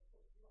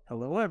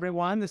Hello,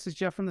 everyone. This is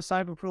Jeff from the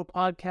Cyber Pro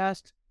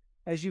podcast.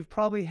 As you've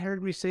probably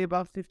heard me say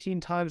about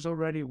 15 times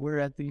already, we're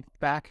at the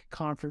BAC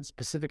conference,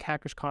 Pacific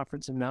Hackers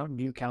Conference in Mountain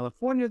View,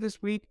 California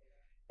this week.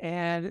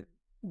 And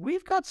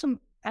we've got some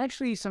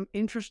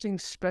interesting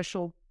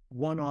special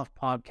one-off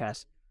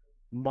podcasts.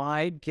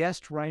 My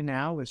guest right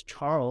now is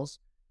Charles.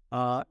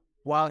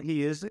 While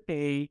he is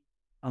a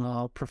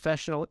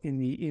professional in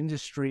the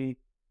industry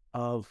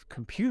of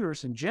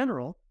computers in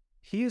general,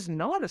 he is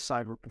not a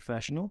cyber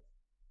professional.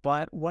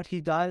 But what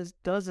he does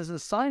as a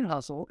side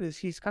hustle is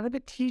he's kind of a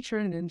teacher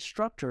and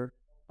instructor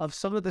of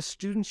some of the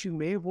students you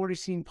may have already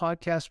seen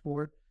podcasts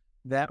for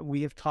that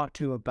we have talked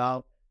to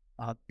about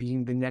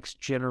being the next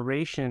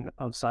generation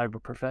of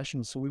cyber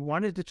professionals. So we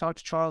wanted to talk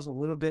to Charles a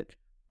little bit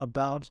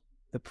about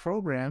the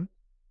program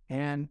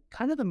and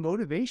kind of the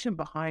motivation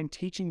behind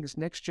teaching this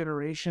next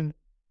generation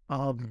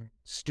of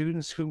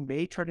students who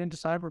may turn into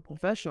cyber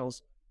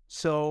professionals.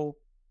 So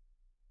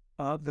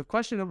the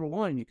question number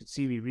one, you can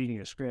see me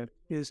reading a script,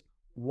 is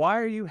why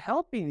are you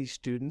helping these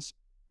students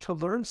to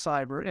learn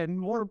cyber? And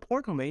more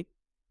importantly,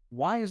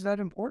 why is that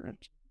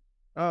important?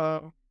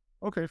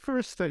 Okay,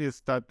 first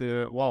is that,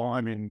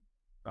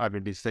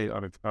 they say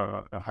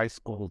a high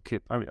school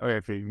kid, I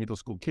have a middle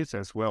school kids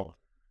as well,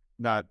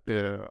 that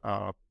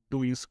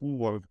doing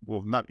schoolwork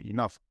was not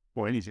enough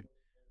for anything,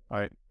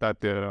 right?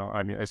 That,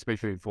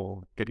 especially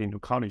for getting to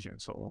college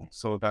and so on.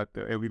 So that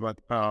everyone,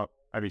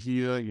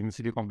 here in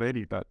Silicon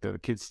Valley, that the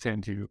kids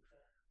tend to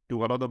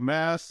do a lot of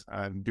math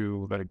and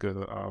do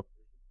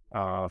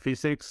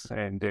physics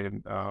and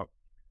then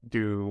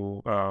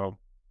do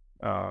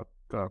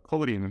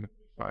coding,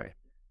 right?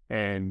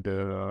 And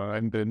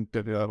then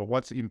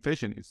what's in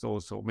fashion is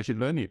also machine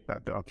learning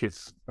that our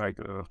kids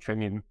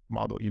training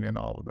model in and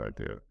out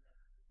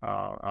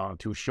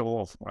to show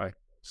off, right?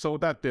 So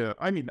that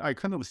I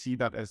kind of see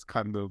that as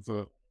kind of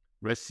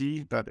Red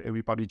Sea, that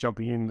everybody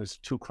jumping in is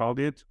too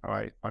crowded,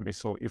 right?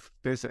 So if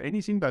there's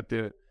anything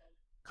that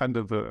kind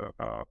of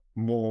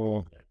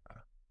more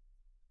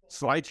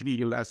slightly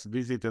less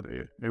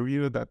visited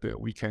area that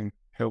we can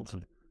help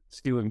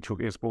students to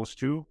expose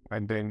to,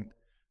 and then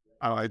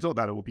I thought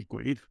that would be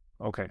great.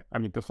 Okay,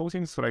 the whole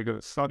thing's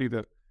started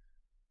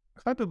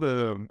kind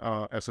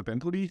of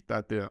accidentally,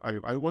 that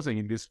I wasn't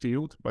in this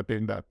field, but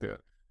then that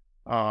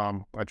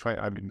I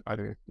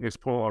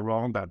explore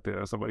around that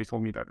somebody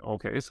told me that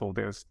okay, so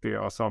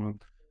there are some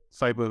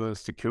cyber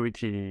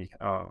security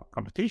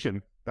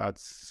competition that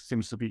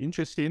seems to be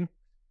interesting.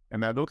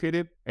 And I look at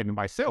it and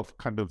myself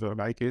kind of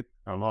like it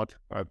a lot.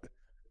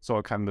 So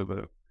I kind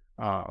of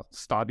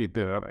started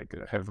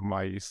have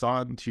my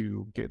son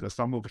to get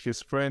some of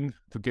his friends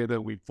together.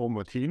 We form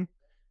a team,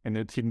 and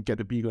the team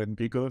get bigger and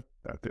bigger.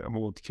 That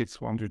more kids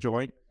want to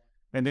join,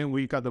 and then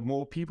we got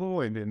more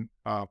people, and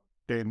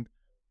then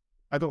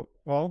I thought,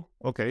 well,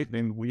 okay,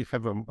 then we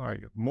have a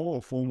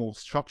more formal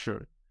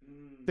structure.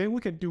 Then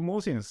we can do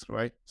more things,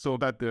 right? So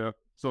that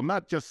so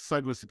not just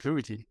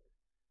cybersecurity.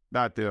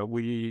 That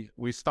we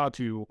start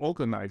to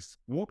organize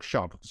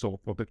workshop. So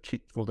for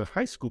the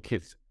high school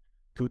kids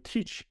to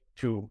teach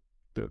to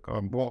the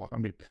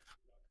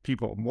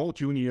people more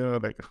junior,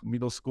 like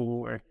middle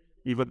school or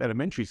even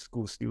elementary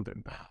school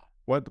student.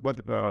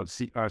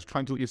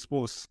 Trying to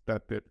expose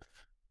that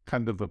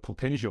kind of a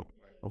potential.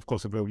 Of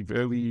course, a very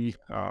very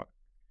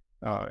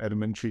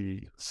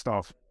elementary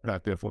stuff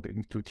that for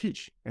them to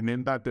teach, and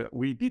then that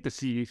we did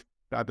see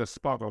that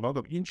spark a lot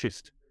of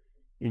interest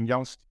in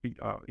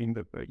in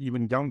the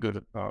even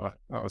younger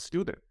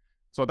student.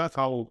 So that's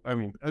how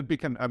it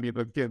became.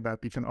 Again,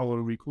 that became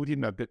our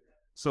recruiting.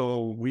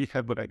 So we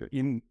have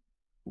in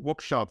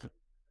workshop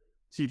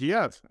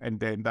CTF, and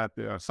then that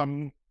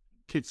some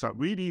kids are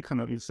really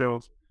kind of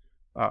themselves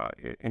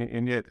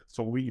in it.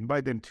 So we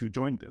invite them to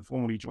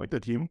formally join the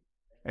team,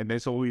 and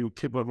then so we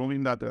keep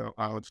rolling that.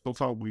 So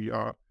far we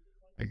are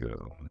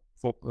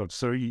for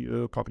third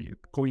year, probably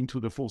going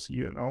to the fourth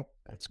year now.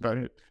 That's about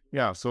it.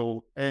 Yeah.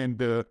 So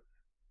and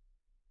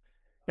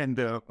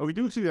we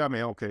do see,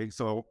 okay,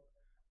 so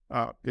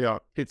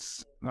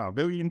kids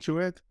very into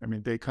it.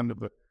 They kind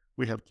of,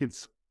 we have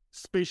kids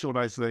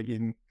specialized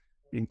in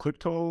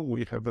crypto.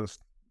 We have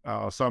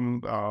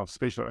some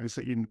specialized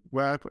in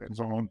web and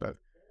so on. That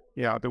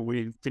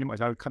we pretty much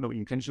kind of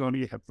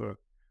intentionally have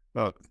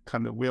a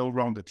kind of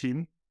well-rounded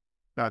team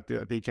that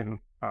they can,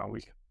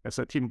 as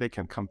a team, they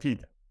can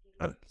compete.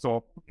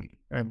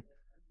 And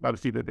that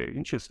feel that their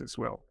interest as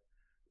well.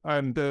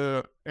 And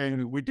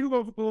we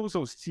do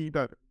also see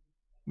that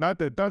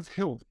does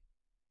help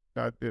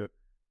that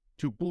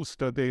to boost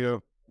their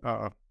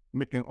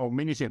making of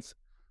many things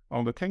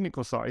on the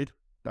technical side,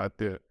 that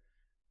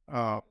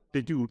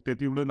they do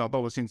learn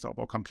about things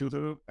about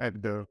computer,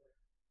 and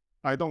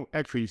I don't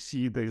actually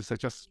see there's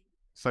just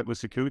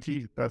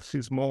cybersecurity. That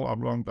is more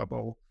around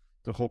about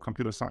the whole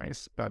computer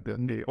science. That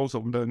they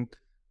also learn,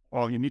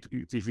 or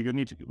if you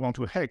want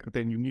to hack,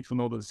 then you need to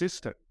know the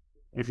system.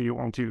 If you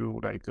want to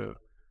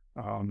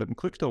learn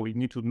crypto, you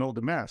need to know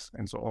the math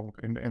and so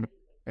on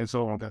and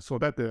so on. So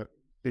that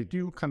they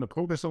do kind of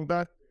progress on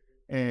that,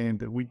 and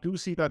we do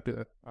see that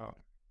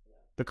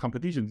the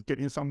competition is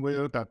getting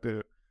somewhere,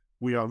 that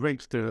we are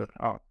ranked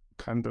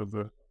kind of,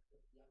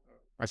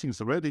 I think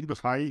it's relatively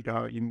high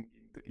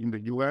in the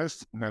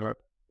U.S.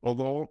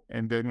 Overall,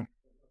 and then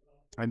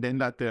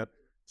that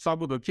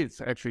some of the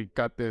kids actually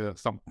got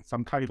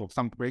some title,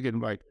 some bragging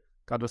right,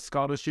 got a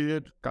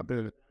scholarship, got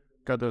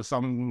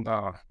some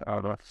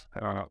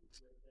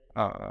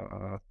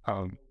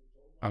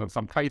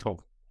some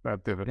title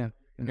that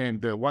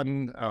and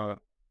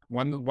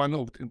one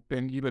of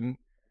them even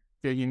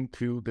get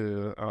into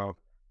the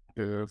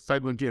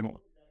cyber game,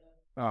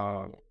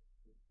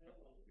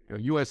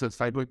 U.S.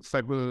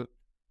 cyber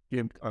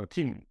game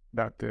team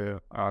that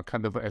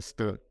kind of as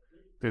the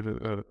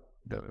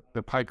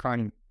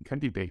pipeline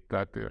candidate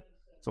that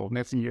so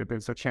next year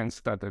there's a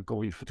chance that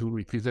going to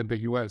represent the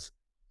U.S.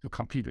 to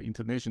compete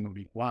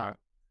internationally. Wow.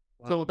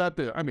 So that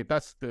I mean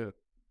that's the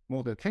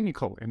more the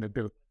technical and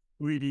the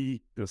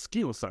really the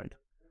skill side.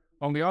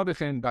 On the other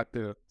hand, that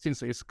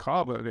since it's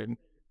covered and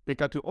they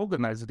got to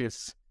organize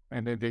this,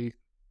 and then they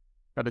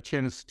got a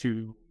chance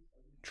to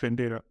train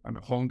their and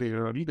hone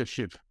their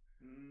leadership.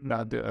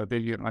 That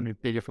they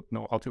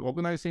know how to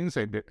organize things,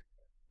 and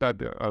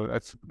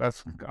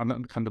that's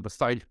kind of a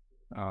side,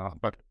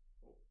 but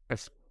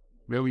that's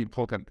very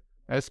important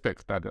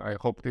aspect that I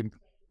hope them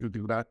to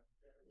do that.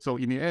 So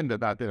in the end,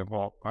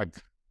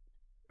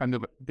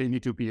 they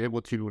need to be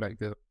able to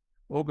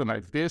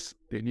organize this.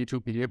 They need to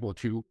be able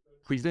to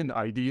present the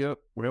idea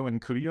well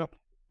and clear,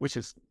 which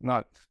is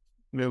not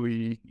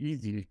very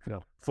easy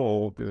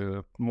for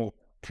the more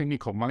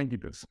technical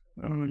mindedness.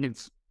 And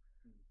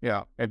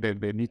then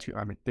they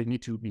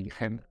need to be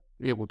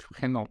able to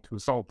handle to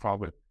solve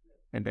problem,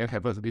 and then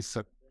have this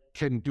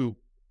can do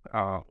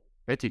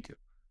attitude.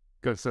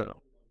 Because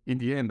in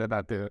the end,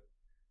 that the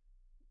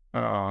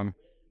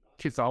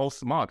kids are all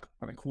smart.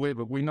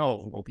 Whoever we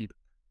know will be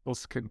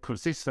those can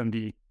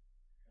consistently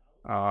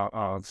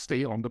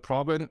stay on the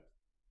problem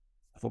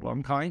for a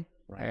long time,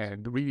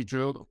 and really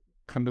drill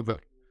kind of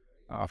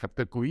have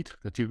the grit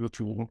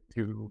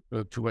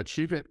to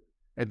achieve it,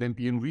 and then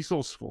being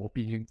resourceful,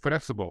 being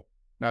flexible.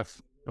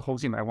 That's the whole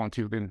thing I want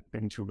to then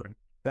to learn.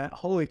 That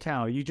holy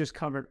cow! You just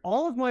covered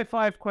all of my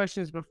 5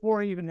 questions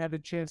before I even had a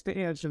chance to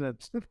answer them.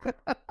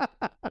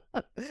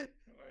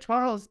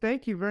 Charles,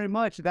 thank you very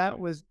much. That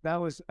was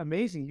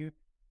amazing.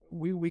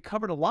 We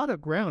covered a lot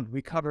of ground.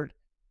 We covered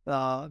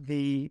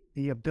the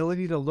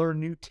ability to learn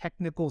new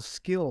technical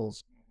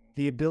skills,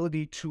 the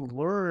ability to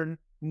learn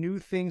new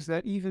things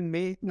that even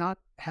may not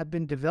have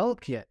been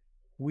developed yet.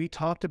 We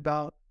talked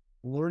about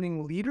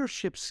learning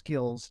leadership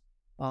skills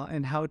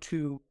and how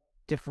to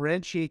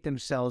differentiate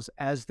themselves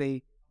as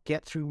they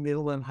get through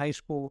middle and high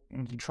school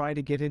and to try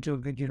to get into a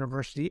good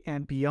university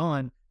and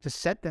beyond, to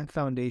set that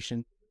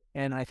foundation.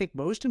 And I think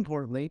most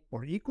importantly,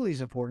 or equally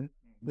as important,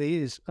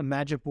 is a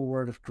magical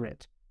word of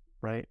grit,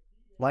 right?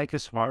 Life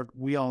is hard.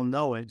 We all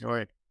know it.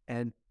 Right.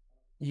 And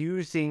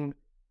using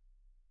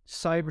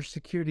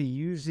cybersecurity,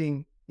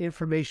 using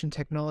information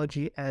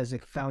technology as a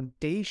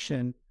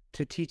foundation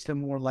to teach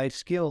them more life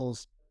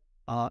skills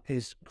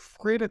is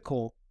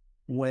critical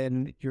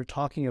when you're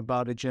talking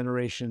about a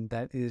generation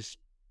that is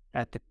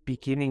at the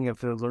beginning of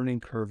their learning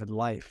curve in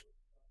life.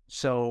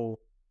 So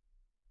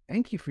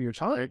thank you for your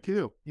time. Thank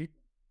you.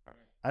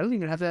 I don't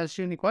even have to ask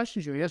you any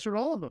questions. You answered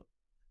all of them.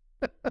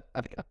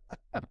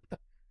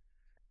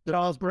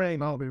 Charles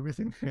Perng. I'll be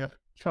everything. Yeah.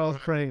 Charles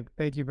Perng,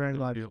 thank you very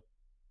much.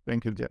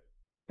 Thank you, Jeff.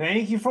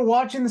 Thank you for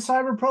watching the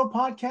Cyber Pro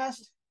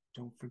podcast.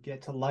 Don't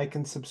forget to like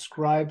and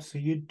subscribe so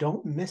you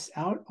don't miss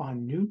out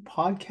on new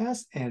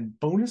podcasts and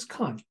bonus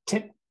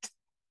content.